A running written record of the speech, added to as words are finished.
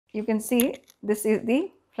you can see this is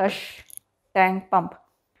the flush tank pump,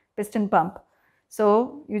 piston pump.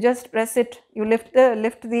 So you just press it, you lift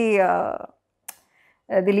the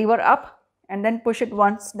lever up and then push it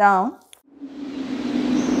once down.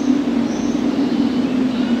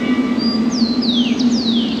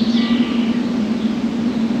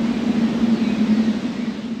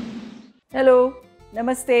 Hello,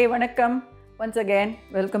 namaste, vanakkam. Once again,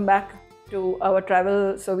 welcome back to our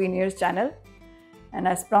travel souvenirs channel. And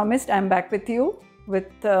as promised, I'm back with you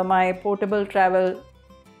with my portable travel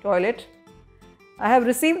toilet. I have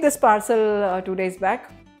received this parcel 2 days back,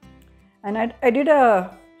 and I did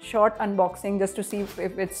a short unboxing just to see if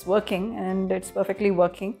it's working, and it's perfectly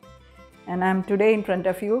working. And I'm today in front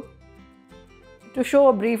of you to show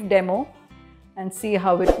a brief demo and see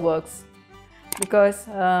how it works. Because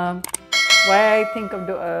why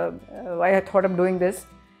I thought of doing this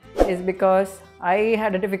is because I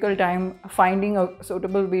had a difficult time finding a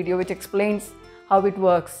suitable video which explains how it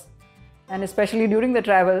works, and especially during the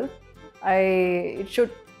travel, it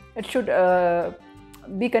should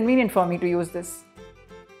be convenient for me to use this.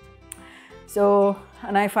 So,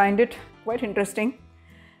 and I find it quite interesting,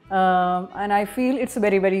 and I feel it's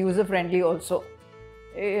very user friendly also.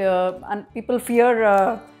 And people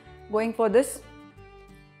fear going for this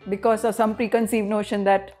because of some preconceived notion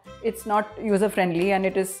that it's not user friendly and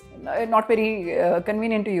it is not very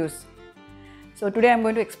convenient to use. So today I'm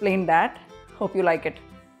going to explain that. Hope you like it.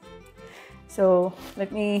 So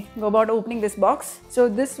let me go about opening this box. So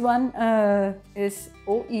this one is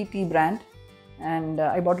OET brand, and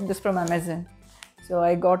I bought this from Amazon. So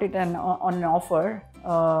I got it on an offer.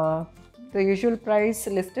 The usual price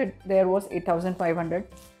listed there was 8,500.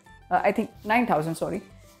 I think 9,000, sorry.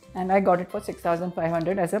 And I got it for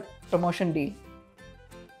 6,500 as a promotion deal.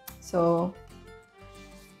 So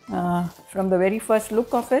from the very first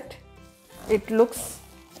look of it, it looks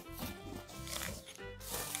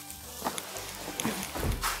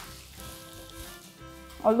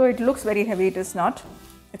although it looks very heavy, it is not.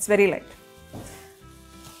 It's very light.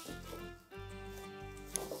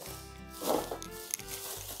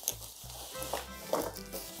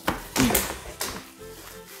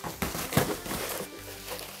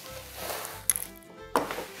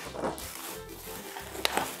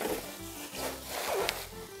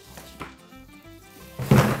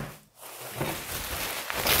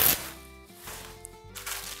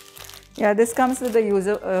 Yeah, this comes with the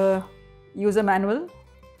user manual,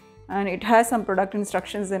 and it has some product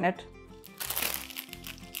instructions in it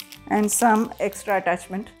and some extra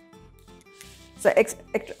attachment. So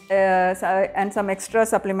and some extra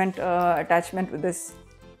supplement attachment with this.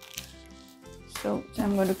 So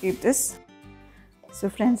I'm going to keep this. So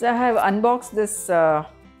friends, I have unboxed this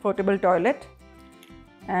portable toilet,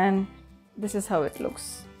 and this is how it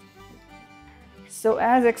looks. So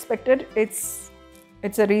as expected, it's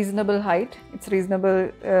a reasonable height. It's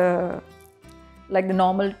reasonable, like the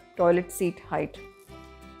normal toilet seat height.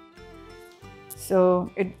 So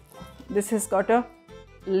this has got a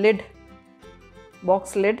lid,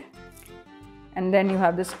 box lid, and then you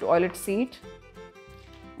have this toilet seat,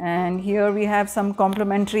 and here we have some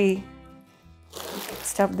complimentary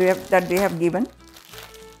stuff that they have given.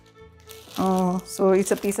 So it's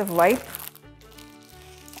a piece of wipe,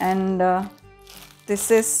 and this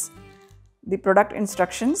is the product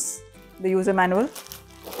instructions, the user manual,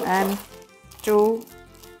 and 2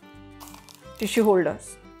 tissue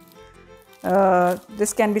holders.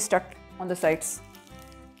 This can be stuck on the sides.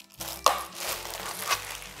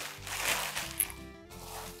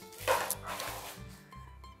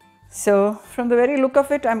 So from the very look of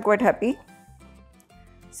it, I'm quite happy.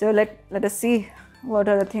 So let us see what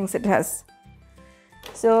other things it has.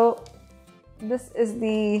 So this is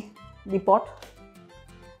the pot.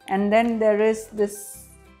 And then there is this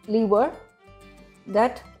lever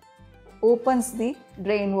that opens the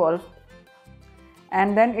drain valve,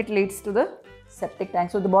 and then it leads to the septic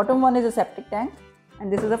tank. So the bottom one is a septic tank,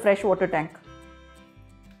 and this is a fresh water tank.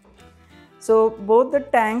 So both the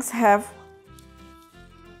tanks have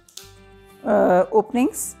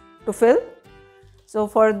openings to fill. So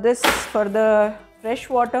for the fresh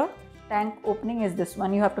water tank opening is this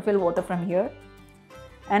one. You have to fill water from here,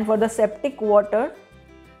 and for the septic water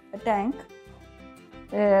tank,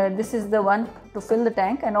 this is the one to fill the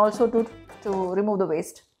tank and also to remove the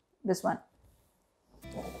waste, this one.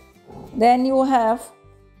 Then you have,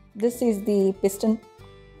 this is the piston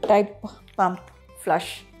type pump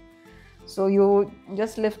flush. So you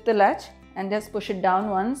just lift the latch and just push it down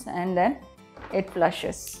once, and then it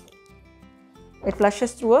flushes. It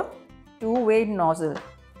flushes through a two-way nozzle.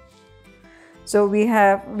 So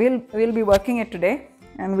we'll be working it today,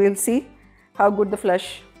 and we'll see how good the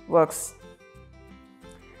flush works.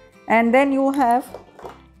 And then you have,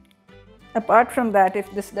 apart from that,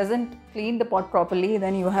 if this doesn't clean the pot properly,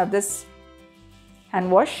 then you have this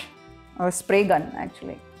hand wash or spray gun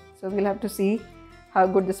actually. So we'll have to see how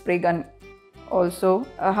good the spray gun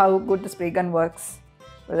how good the spray gun works,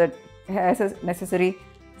 whether it has a necessary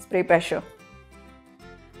spray pressure.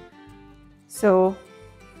 So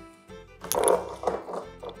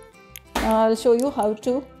now I'll show you how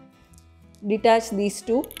to detach these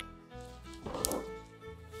two.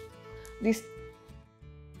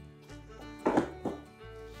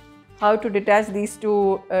 How to detach these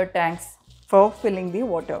two tanks for filling the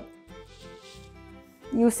water.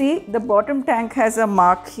 You see the bottom tank has a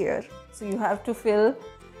mark here, so you have to fill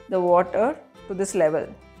the water to this level,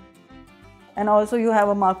 and also you have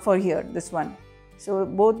a mark for here, this one. So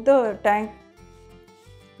both the tank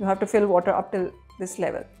you have to fill water up till this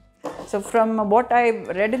level. So from what I've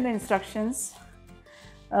read in the instructions,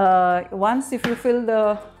 once if you fill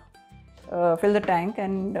the tank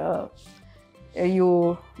and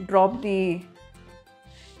you drop the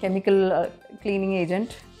chemical cleaning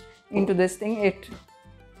agent into this thing,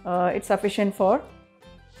 it's sufficient for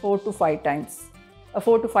 4 to 5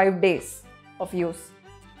 days of use.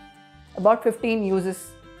 About 15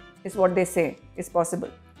 uses is what they say is possible.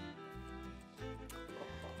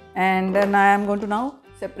 And then I am going to now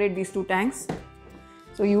separate these two tanks.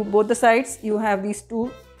 So both the sides you have these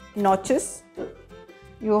two notches.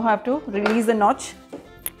 You have to release the notch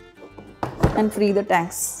and free the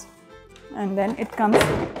tanks, and then it comes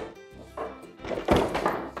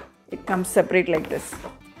separate like this.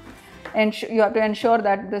 And you have to ensure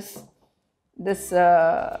that this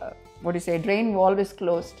drain valve is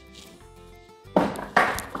closed.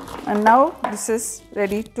 And now this is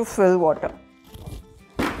ready to fill water.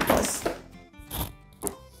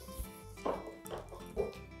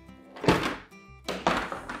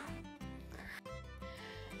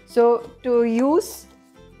 So to use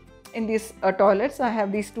in these toilets, I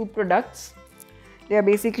have these two products. They are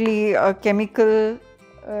basically chemical.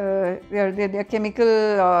 They are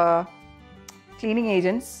chemical cleaning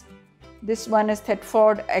agents. This one is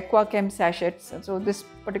Thetford Aqua Chem sachets. So this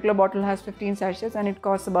particular bottle has 15 sachets and it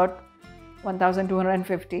costs about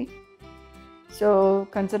 1,250. So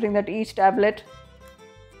considering that each tablet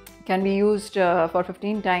can be used for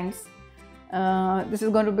 15 times, this is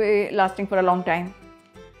going to be lasting for a long time.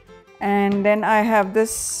 And then I have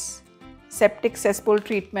this septic cesspool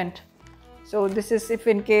treatment. So this is if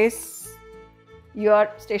in case you are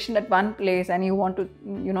stationed at one place and you want to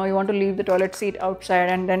leave the toilet seat outside,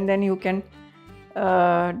 and then you can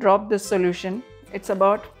drop this solution. It's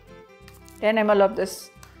about 10 ml of this.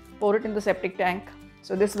 Pour it in the septic tank.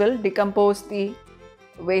 So this will decompose the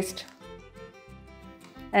waste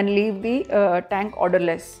and leave the tank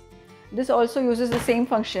odorless. This also uses the same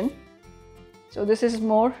function. So this is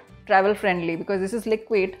more travel friendly because this is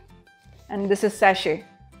liquid and this is sachet.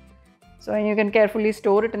 So you can carefully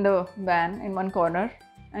store it in the van in one corner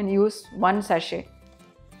and use one sachet.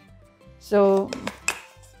 So,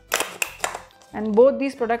 and both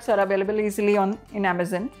these products are available easily in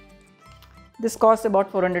Amazon. This costs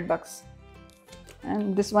about 400 bucks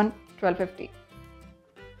and this one 1250.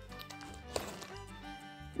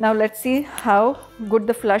 Now let's see how good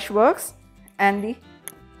the flush works and the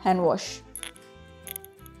hand wash.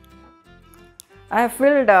 I have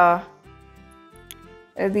filled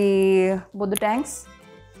both the tanks,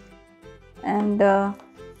 and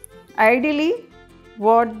ideally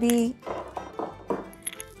what the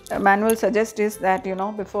manual suggests is that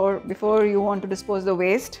before you want to dispose the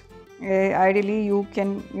waste, ideally you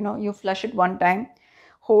can you flush it one time,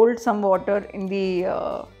 hold some water in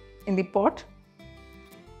the pot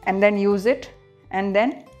and then use it, and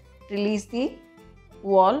then release the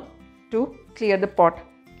wall to clear the pot.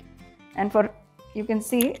 And you can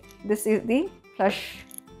see this is the flush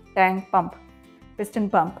tank pump, piston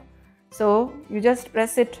pump. So you just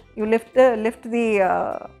press it, you lift the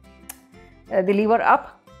lever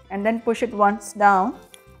up and then push it once down,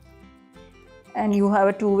 and you have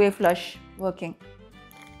a two-way flush working.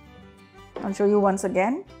 I'll show you once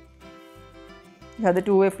again. You have the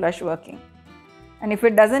two-way flush working. And if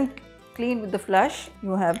it doesn't clean with the flush,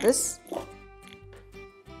 you have this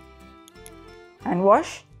hand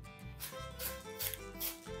wash.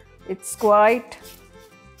 It's quite,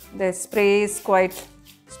 the spray is quite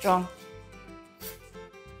strong.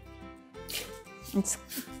 It's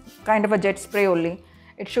kind of a jet spray only.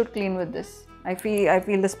 It should clean with this. I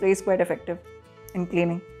feel the spray is quite effective in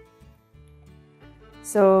cleaning.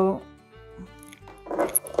 So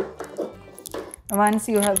once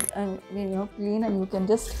you have clean, and you can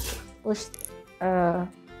just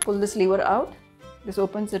pull this lever out this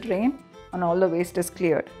opens the drain and all the waste is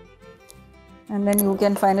cleared. And then you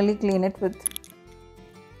can finally clean it with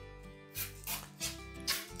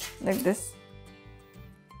like this.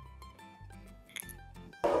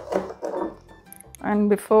 And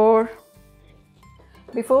before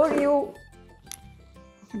you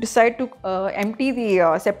decide to empty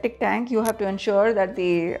the septic tank, you have to ensure that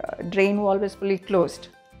the drain valve is fully closed.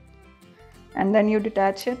 And then you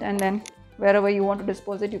detach it, and then wherever you want to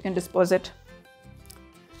dispose it, you can dispose it.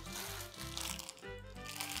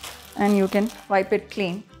 And you can wipe it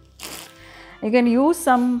clean. You can use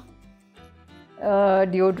some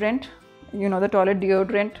deodorant, you know, the toilet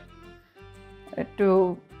deodorant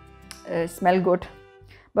to smell good.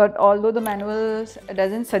 But although the manual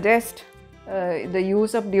doesn't suggest the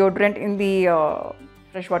use of deodorant in the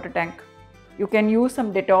freshwater tank, you can use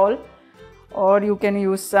some Dettol, or you can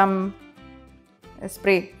use some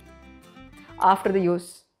spray after the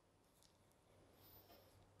use.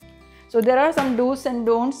 So there are some do's and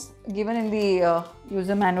don'ts given in the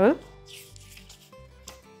user manual.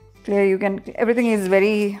 Clear, you can, everything is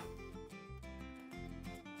very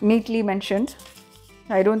neatly mentioned.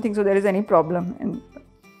 I don't think so there is any problem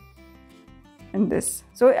in this.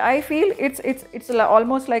 So I feel it's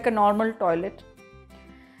almost like a normal toilet.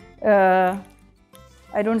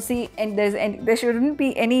 I don't see, and there shouldn't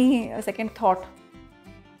be any second thought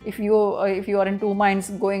if you are in two minds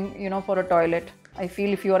going, you know, for a toilet. I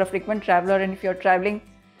feel if you are a frequent traveler and if you are traveling,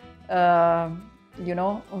 you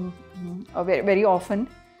know, very, very often,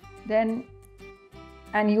 then,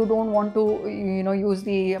 and you don't want to, you know, use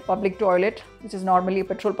the public toilet, which is normally a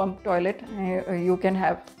petrol pump toilet, you can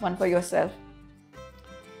have one for yourself.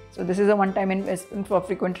 So this is a one-time investment for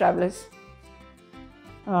frequent travelers.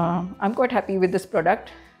 I'm quite happy with this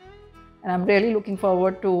product, and I'm really looking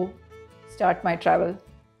forward to start my travel.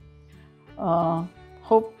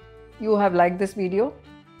 Hope you have liked this video,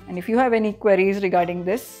 and if you have any queries regarding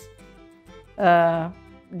this,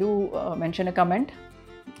 do mention a comment.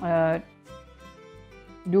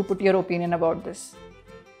 Do put your opinion about this.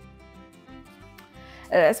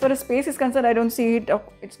 As far as space is concerned, I don't see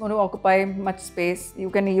it's going to occupy much space. You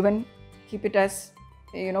can even keep it as,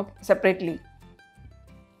 you know, separately.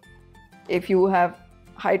 If you have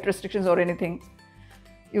height restrictions or anything,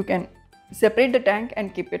 you can separate the tank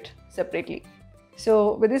and keep it separately.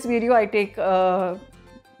 So with this video, I take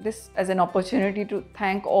this as an opportunity to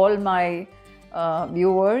thank all my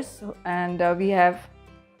viewers, and we have,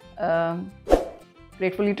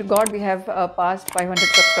 gratefully to God, we have passed 500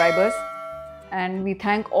 subscribers, and we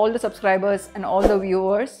thank all the subscribers and all the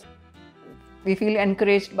viewers. We feel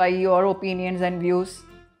encouraged by your opinions and views.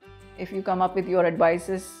 If you come up with your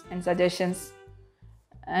advices and suggestions,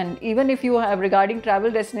 and even if you have regarding travel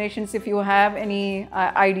destinations, if you have any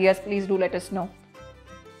ideas, please do let us know.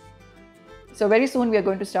 So very soon we are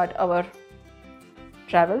going to start our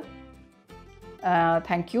travel.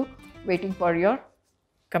 Thank you. Waiting for your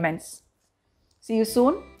comments. See you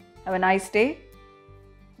soon. Have a nice day.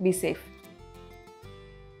 Be safe.